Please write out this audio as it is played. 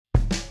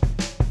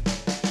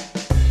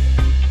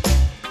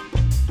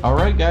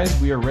Alright guys,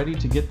 we are ready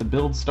to get the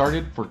build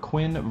started for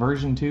Quin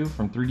version 2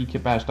 from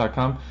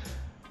 3dkitbash.com.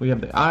 We have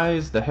the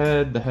eyes, the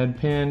head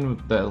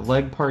pin, the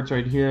leg parts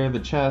right here, the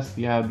chest,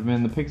 the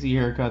abdomen, the pixie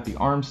haircut, the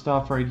arm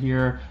stuff right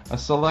here, a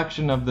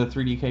selection of the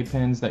 3DK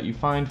pins that you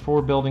find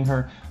for building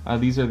her.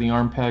 These are the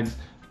arm pegs.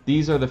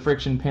 These are the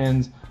friction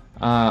pins.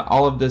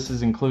 All of this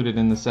is included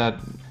in the set,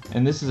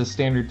 and this is a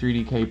standard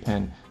 3DK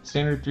pin.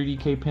 Standard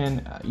 3DK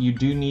pin, you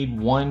do need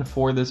one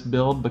for this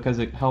build because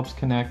it helps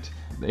connect.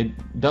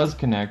 It does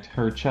connect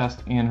her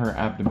chest and her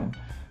abdomen.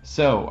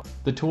 So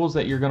the tools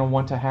that you're going to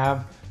want to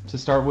have to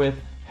start with: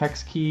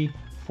 hex key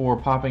for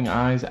popping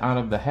eyes out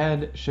of the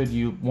head should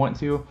you want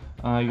to.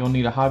 You'll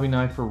need a hobby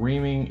knife for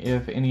reaming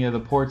if any of the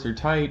ports are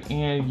tight,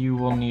 and you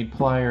will need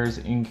pliers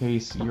in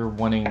case you're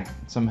wanting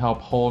some help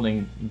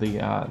holding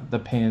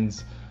the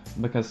pins,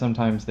 because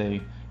sometimes they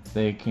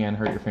can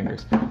hurt your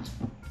fingers.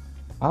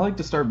 I like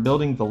to start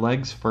building the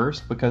legs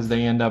first because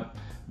they end up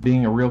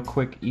being a real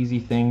quick, easy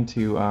thing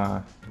to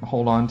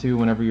hold on to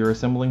whenever you're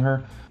assembling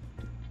her.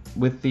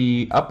 With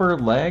the upper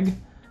leg,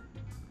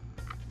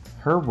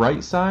 her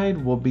right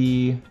side will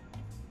be,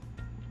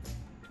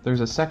 there's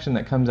a section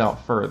that comes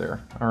out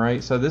further.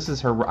 Alright, so this is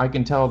her, I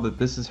can tell that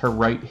this is her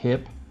right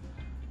hip,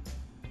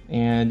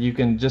 and you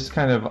can just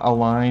kind of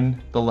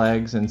align the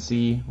legs and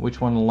see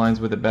which one aligns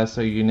with it best, so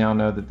you now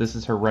know that this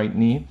is her right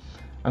knee.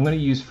 I'm going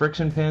to use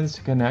friction pins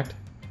to connect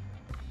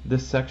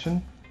this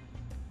section.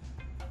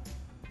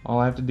 All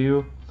I have to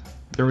do,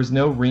 there was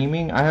no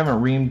reaming. I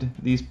haven't reamed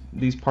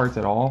these parts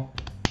at all.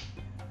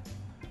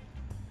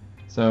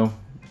 So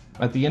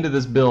at the end of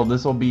this build,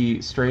 this will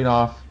be straight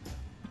off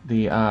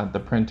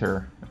the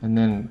printer, and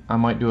then I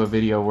might do a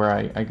video where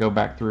I go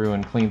back through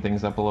and clean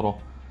things up a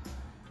little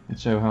and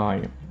show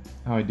how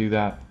I do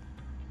that.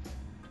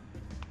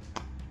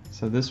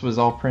 So this was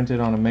all printed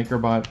on a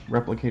MakerBot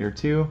Replicator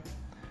 2.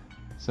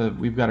 So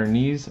we've got her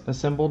knees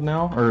assembled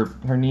now, or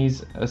her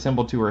knees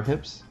assembled to her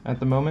hips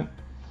at the moment.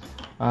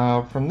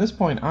 From this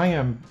point, I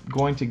am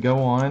going to go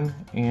on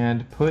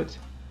and put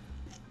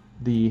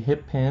the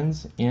hip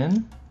pins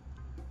in.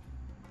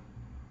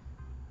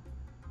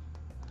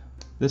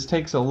 This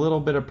takes a little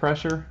bit of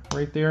pressure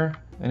right there,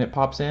 and it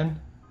pops in.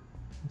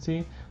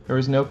 See, there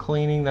was no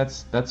cleaning.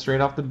 That's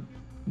straight off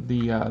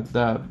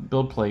the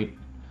build plate.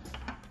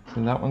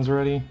 So that one's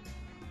ready.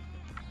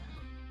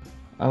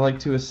 I like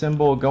to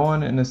go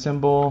on and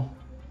assemble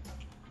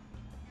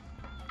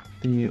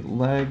the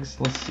legs.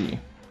 Let's see.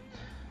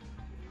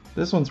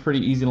 This one's pretty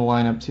easy to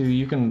line up too.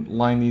 You can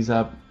line these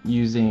up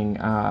using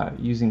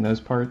those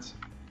parts.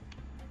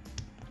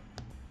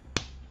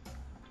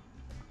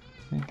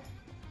 Okay.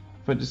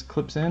 Foot just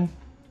clips in.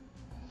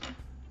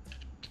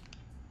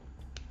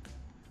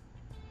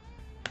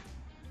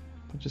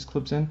 It just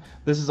clips in.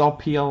 This is all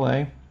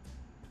PLA.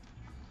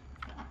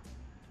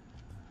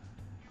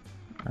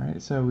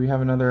 Alright, so we have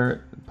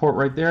another port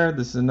right there.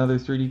 This is another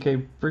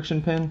 3DK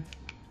friction pin.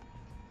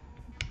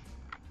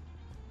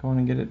 Go on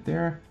and get it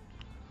there.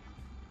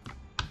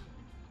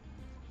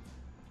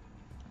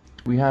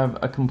 We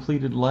have a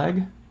completed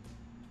leg.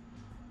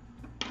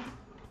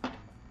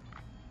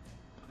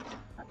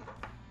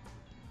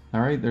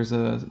 Alright, there's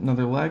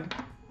another leg.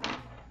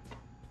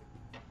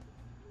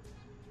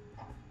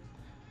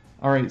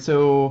 Alright,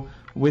 so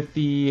with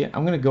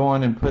I'm going to go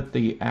on and put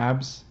the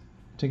abs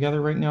together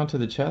right now to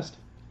the chest.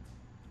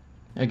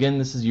 Again,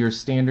 this is your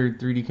standard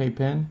 3DK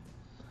pin.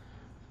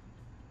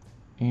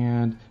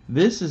 And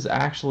this is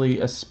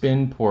actually a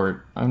spin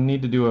port. I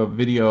need to do a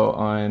video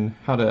on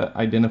how to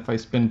identify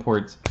spin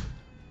ports.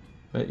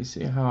 But you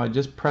see how I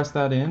just press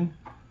that in?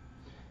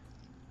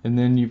 And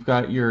then you've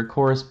got your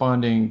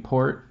corresponding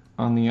port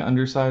on the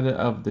underside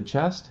of the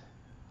chest.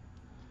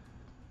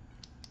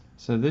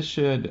 So this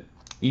should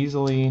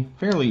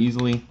fairly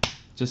easily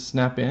just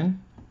snap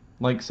in,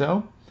 like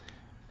so.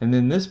 And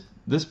then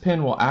this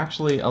pin will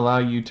actually allow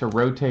you to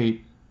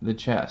rotate the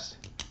chest.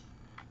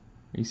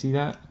 You see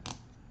that?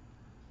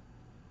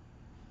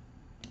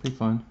 Pretty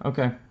fun.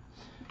 Okay.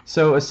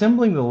 So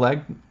assembling the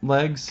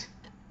legs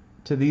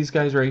to these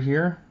guys right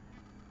here,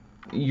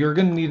 you're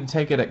going to need to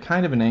take it at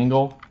kind of an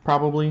angle,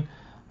 probably.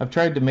 I've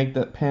tried to make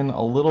that pin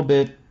a little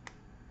bit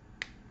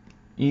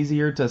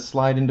easier to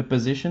slide into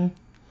position,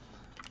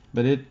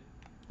 but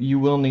you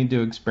will need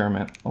to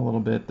experiment a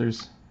little bit.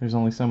 There's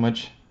only so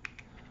much,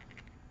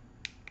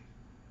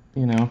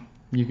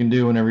 you can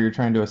do whenever you're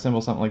trying to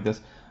assemble something like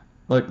this.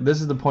 Look, this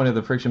is the point of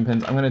the friction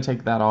pins. I'm going to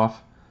take that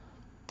off.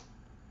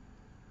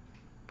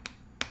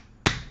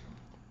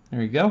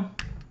 There you go.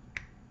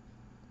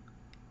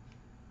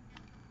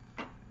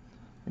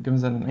 It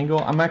comes at an angle.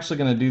 I'm actually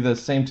going to do the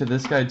same to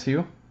this guy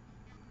too.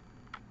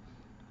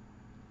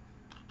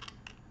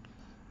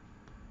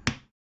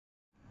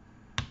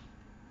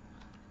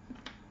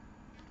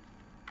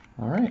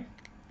 All right.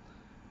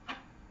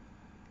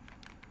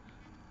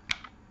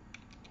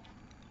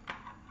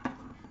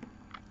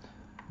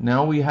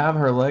 Now we have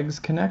her legs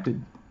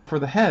connected. For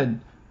the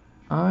head,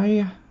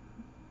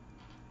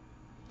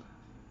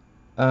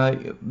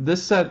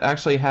 this set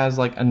actually has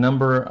like a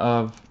number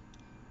of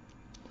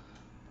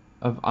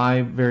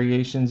eye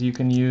variations you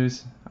can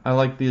use. I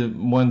like the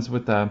ones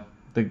with the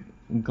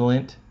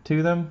glint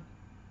to them,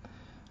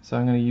 so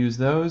I'm going to use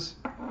those.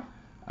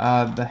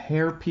 The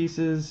hair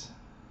pieces,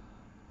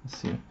 let's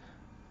see.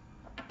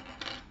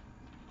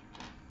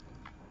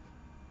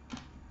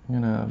 I'm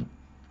going to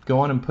go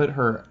on and put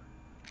her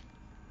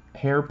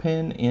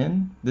hairpin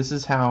in. This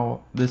is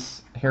how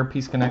this hair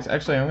piece connects.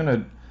 Actually,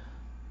 I'm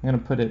gonna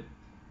put it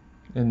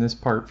in this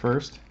part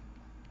first.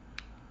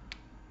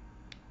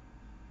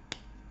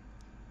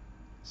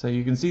 So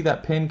you can see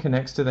that pin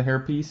connects to the hair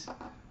piece.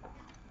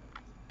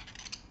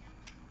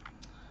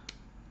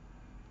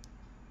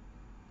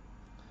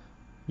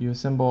 You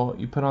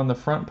put on the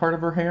front part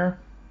of her hair,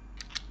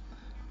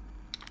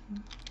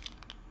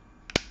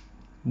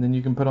 and then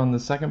you can put on the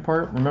second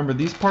part. Remember,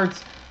 these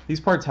parts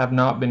have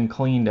not been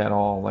cleaned at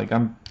all. Like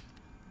I'm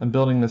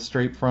building this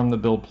straight from the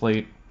build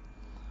plate.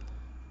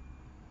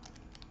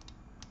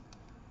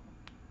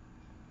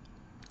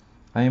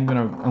 I'm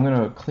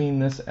gonna clean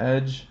this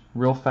edge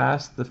real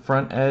fast, the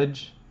front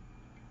edge.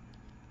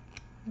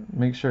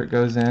 Make sure it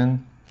goes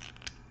in.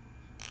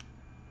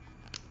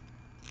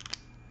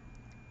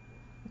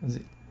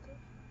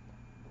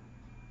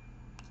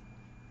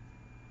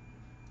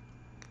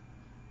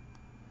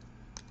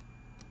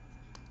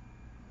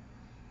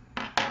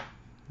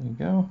 There you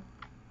go.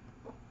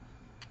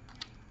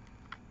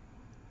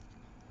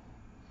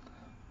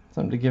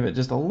 Something to give it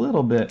just a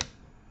little bit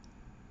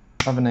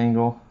of an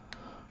angle.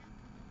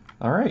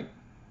 All right,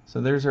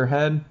 so there's her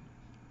head.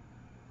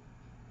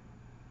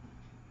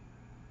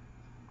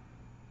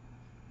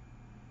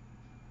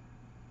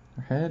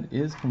 Her head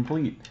is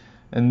complete,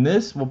 and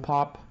this will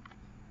pop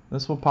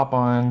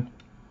on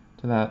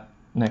to that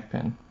neck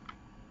pin.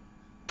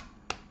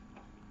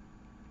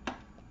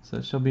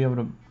 So she'll be able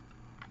to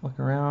look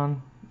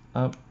around,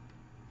 up.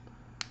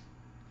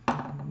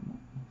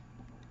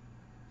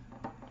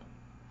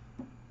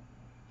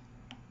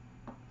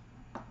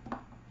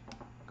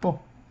 Cool.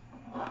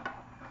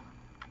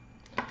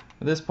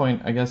 At this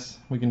point, I guess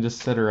we can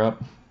just set her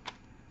up.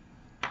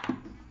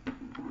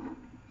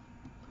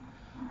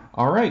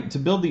 Alright, to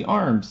build the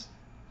arms,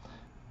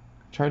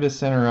 try to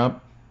center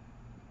up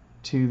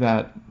to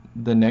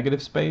the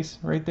negative space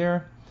right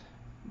there.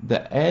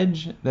 The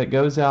edge that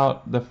goes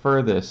out the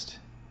furthest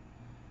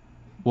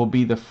will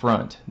be the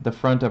front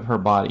of her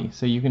body.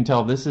 So you can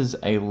tell this is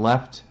a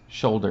left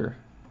shoulder.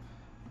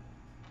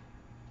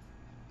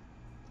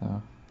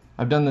 So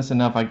I've done this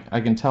enough,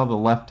 I can tell the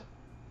left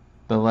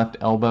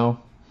elbow.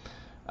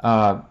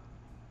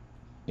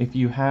 If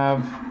you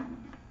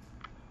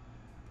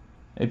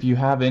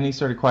have any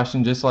sort of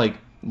question, just like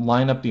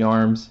line up the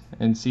arms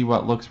and see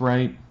what looks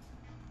right.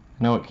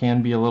 I know it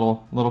can be a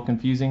little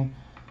confusing.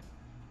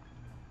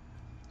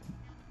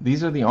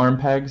 These are the arm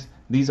pegs.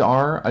 These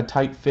are a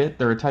tight fit.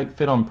 They're a tight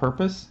fit on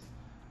purpose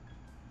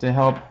to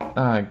help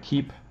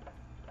keep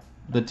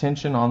the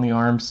tension on the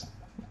arms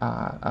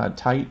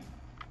tight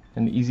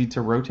and easy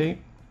to rotate.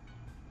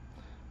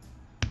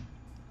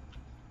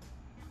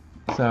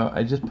 So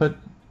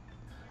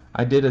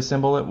I did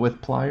assemble it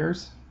with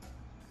pliers.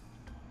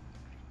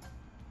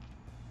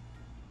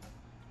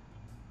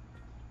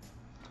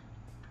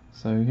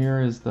 So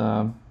here is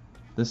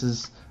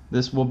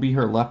this will be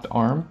her left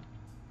arm.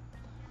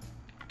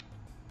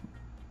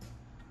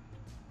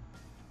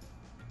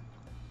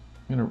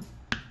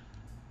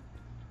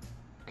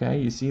 Okay,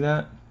 you see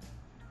that?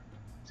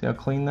 See how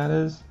clean that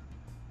is?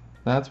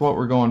 That's what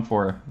we're going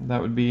for. That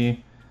would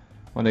be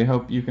what I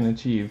hope you can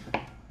achieve.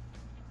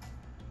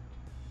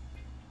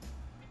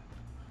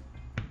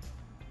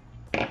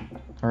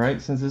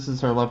 Alright, since this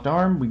is her left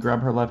arm, we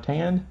grab her left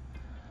hand.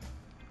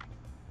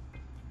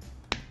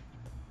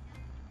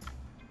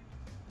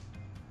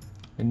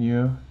 And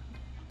you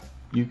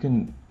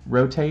can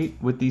rotate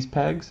with these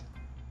pegs.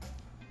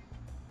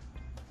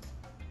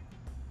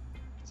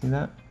 See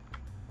that?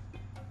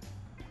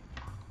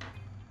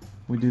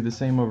 We do the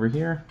same over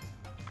here.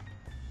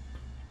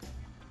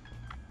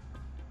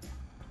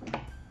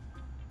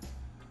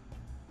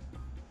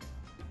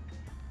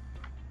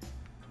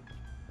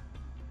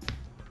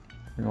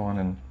 Go on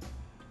and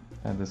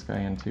add this guy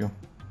in too.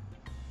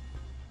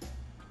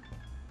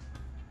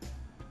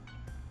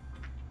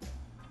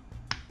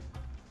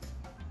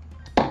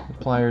 The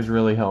pliers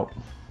really help.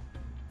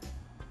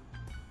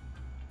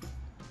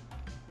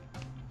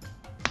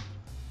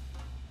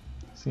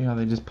 See how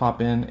they just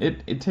pop in?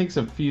 It takes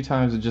a few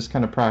times to just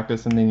kind of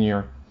practice, and then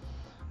you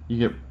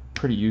get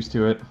pretty used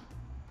to it.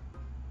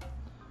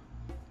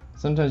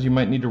 Sometimes you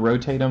might need to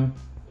rotate them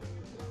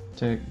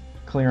to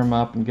clear them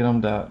up and get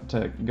them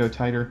to go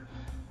tighter.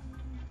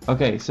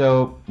 Okay,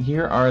 so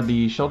here are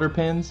the shoulder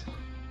pins.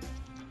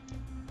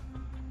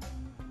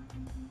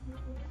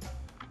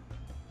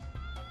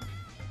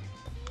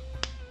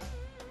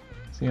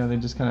 See how they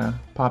just kind of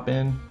pop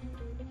in?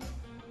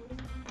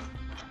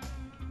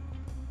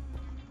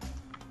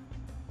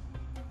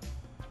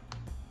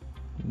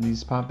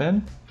 These pop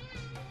in.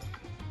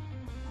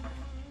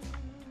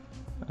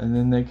 And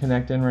then they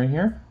connect in right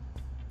here.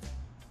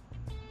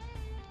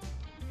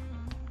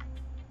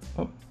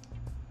 Oh.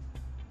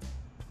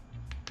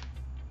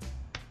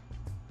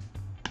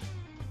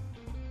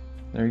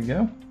 There you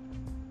go.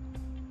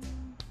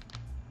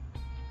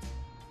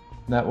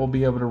 That will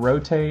be able to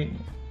rotate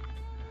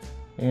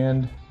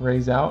and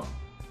raise out.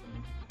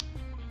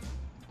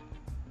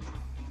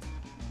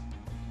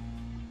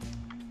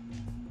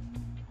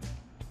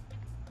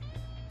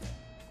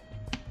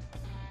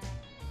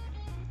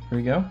 Here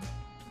we go.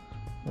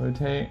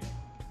 Rotate.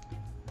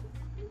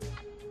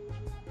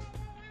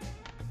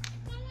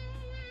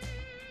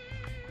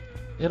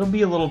 It'll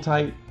be a little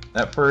tight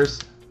at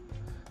first.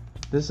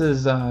 This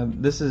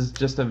is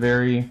just a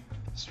very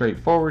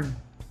straightforward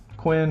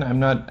Quin. I'm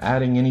not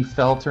adding any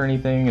felt or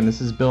anything, and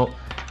this is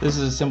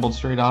assembled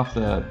straight off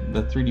the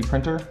 3D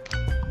printer.